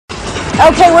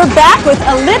Okay, we're back with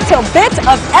a little bit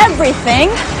of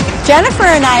everything. Jennifer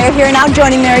and I are here now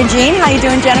joining Mary Jean. How you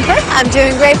doing, Jennifer? I'm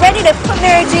doing great. Ready to put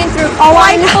Mary Jean through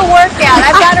quite the workout.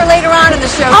 I've got her later on in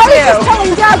the show, I was too. just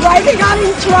telling Deborah, I think I'm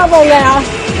in trouble now.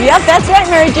 Yep, that's right,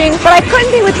 Mary Jean. But I couldn't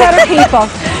be with better people.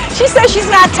 She says she's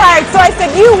not tired, so I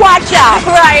said, you watch out.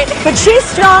 Right. But she's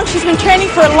strong. She's been training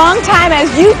for a long time, as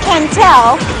you can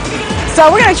tell.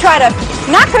 So we're going to try to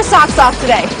knock her socks off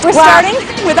today. We're starting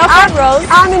with our front rows.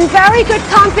 I'm in very good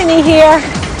company here.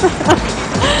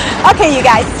 Okay, you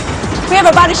guys. We have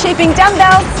our body shaping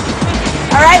dumbbells.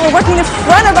 All right, we're working the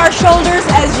front of our shoulders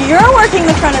as you're working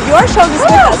the front of your shoulders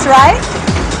with us, right?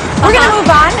 We're going to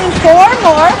move on in 4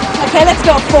 more. Okay, let's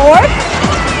go. 4.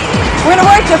 We're going to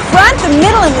work the front, the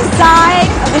middle, and the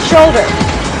side of the shoulder.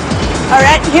 All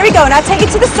right, here we go. Now take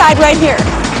it to the side right here.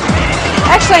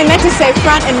 Actually, I meant to say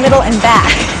front and middle and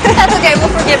back. That's okay.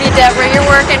 We'll forgive you, Deborah. You're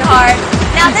working hard.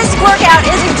 Now, this workout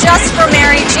isn't just for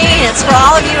Mary Jean. It's for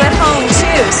all of you at home,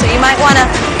 too. So you might want to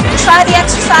try the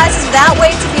exercises without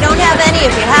weights if you don't have any.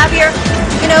 If you have your,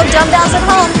 dumbbells at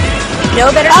home,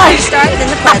 no better time to start than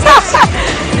the present.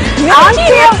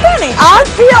 I'm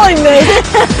feeling this.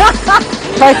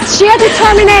 But sheer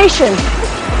determination.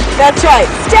 That's right.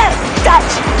 Step, touch.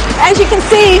 As you can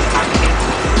see,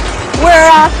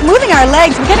 we're moving our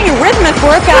legs. We're getting a rhythmic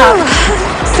workout.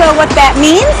 So what that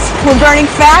means, we're burning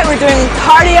fat. We're doing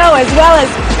cardio as well as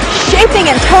shaping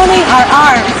and toning our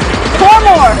arms. 4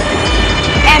 more.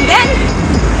 And then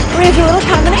we're going to do a little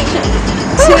combination.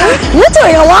 2. You're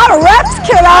doing a lot of reps,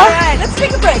 kiddo. All right, let's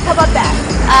take a break. How about that?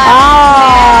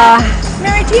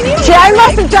 Mary Jean, Gee, I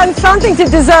must have done something to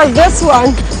deserve this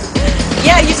one.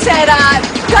 Yeah, you said,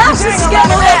 gosh, this is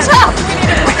getting a little tough.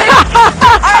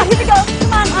 All right, here we go.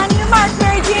 Come on your mark,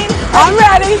 Mary Jean. I'm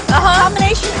ready.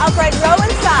 Combination, upright row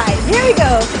and side. Here we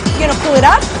go. You're going to pull it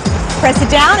up, press it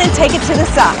down, and take it to the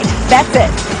side. That's it.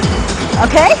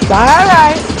 Okay? All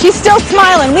right. She's still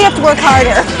smiling. We have to work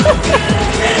harder.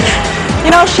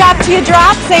 Shop till you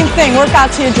drop, same thing. Work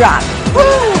out till you drop.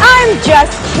 I'm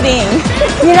just kidding.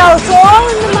 It's all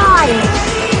in the mind.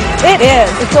 It is.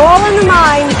 It's all in the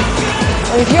mind.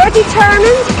 And if you're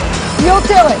determined, you'll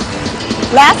do it.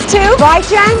 Last 2. Right,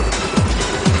 Jen?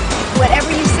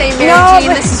 Whatever you say, Mary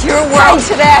Jean, this is your world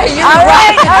today. You're All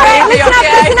right. baby,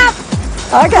 Listen up.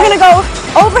 Okay. We're going to go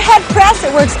overhead press.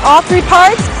 It works all 3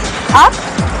 parts. Up,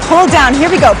 pull down. Here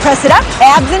we go. Press it up.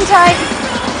 Abs in tight.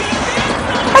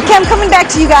 Okay, I'm coming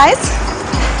back to you guys.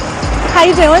 How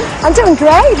you doing? I'm doing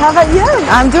great. How about you?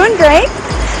 I'm doing great.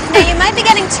 Now, you might be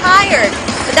getting tired,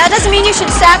 but that doesn't mean you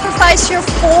should sacrifice your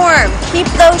form. Keep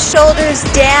those shoulders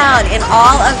down in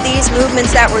all of these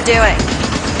movements that we're doing.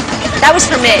 That was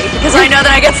for me, because I know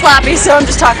that I get sloppy, so I'm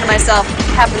just talking to myself.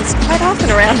 It happens quite often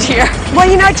around here. Well,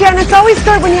 Jen, it's always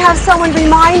good when you have someone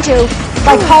remind you.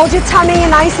 Like, hold your tummy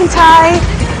nice and tight.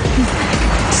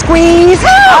 Squeeze.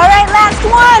 All right, last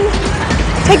 1.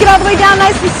 Take it all the way down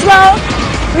nice and slow.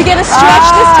 We get a stretch.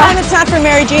 This time it's not for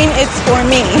Mary Jean, it's for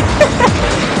me.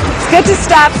 It's good to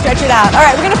stop, stretch it out. All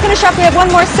right, we're going to finish up. We have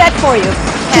 1 more set for you.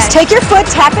 Okay. Just take your foot,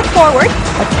 tap it forward.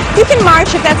 You can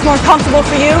march if that's more comfortable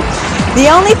for you.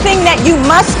 The only thing that you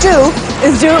must do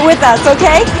is do it with us,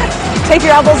 okay? Take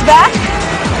your elbows back,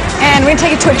 and we're going to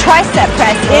take it to a tricep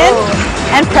press. In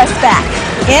and press back.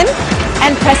 In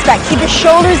and press back. Keep your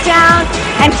shoulders down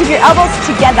and keep your elbows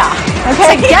together.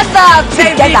 Okay? Together,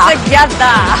 baby,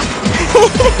 together.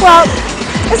 Well,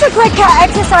 it's a great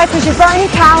exercise because you're burning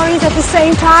calories at the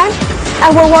same time,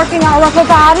 and we're working our upper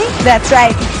body. That's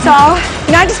right. So,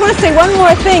 I just want to say one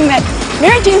more thing, that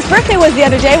Mary Jean's birthday was the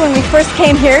other day when we first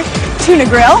came here, Tuna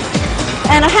Grill.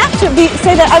 And I have to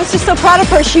say that I was just so proud of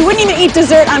her. She wouldn't even eat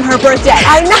dessert on her birthday.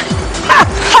 I know.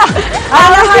 I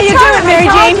don't know how you do it, Mary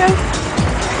Jean.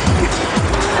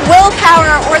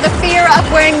 Willpower or the fear of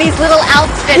wearing these little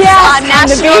outfits on on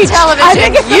the national beach. television. I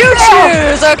think it's You the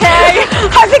fair. choose, okay?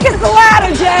 I think it's the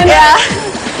latter, Jen. Yeah.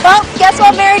 Well, guess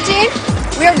what, Mary Jean?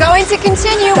 We are going to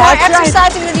continue more That's right.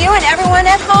 exercising with you, and everyone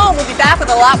at home will be back with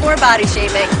a lot more body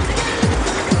shaping.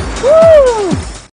 Woo!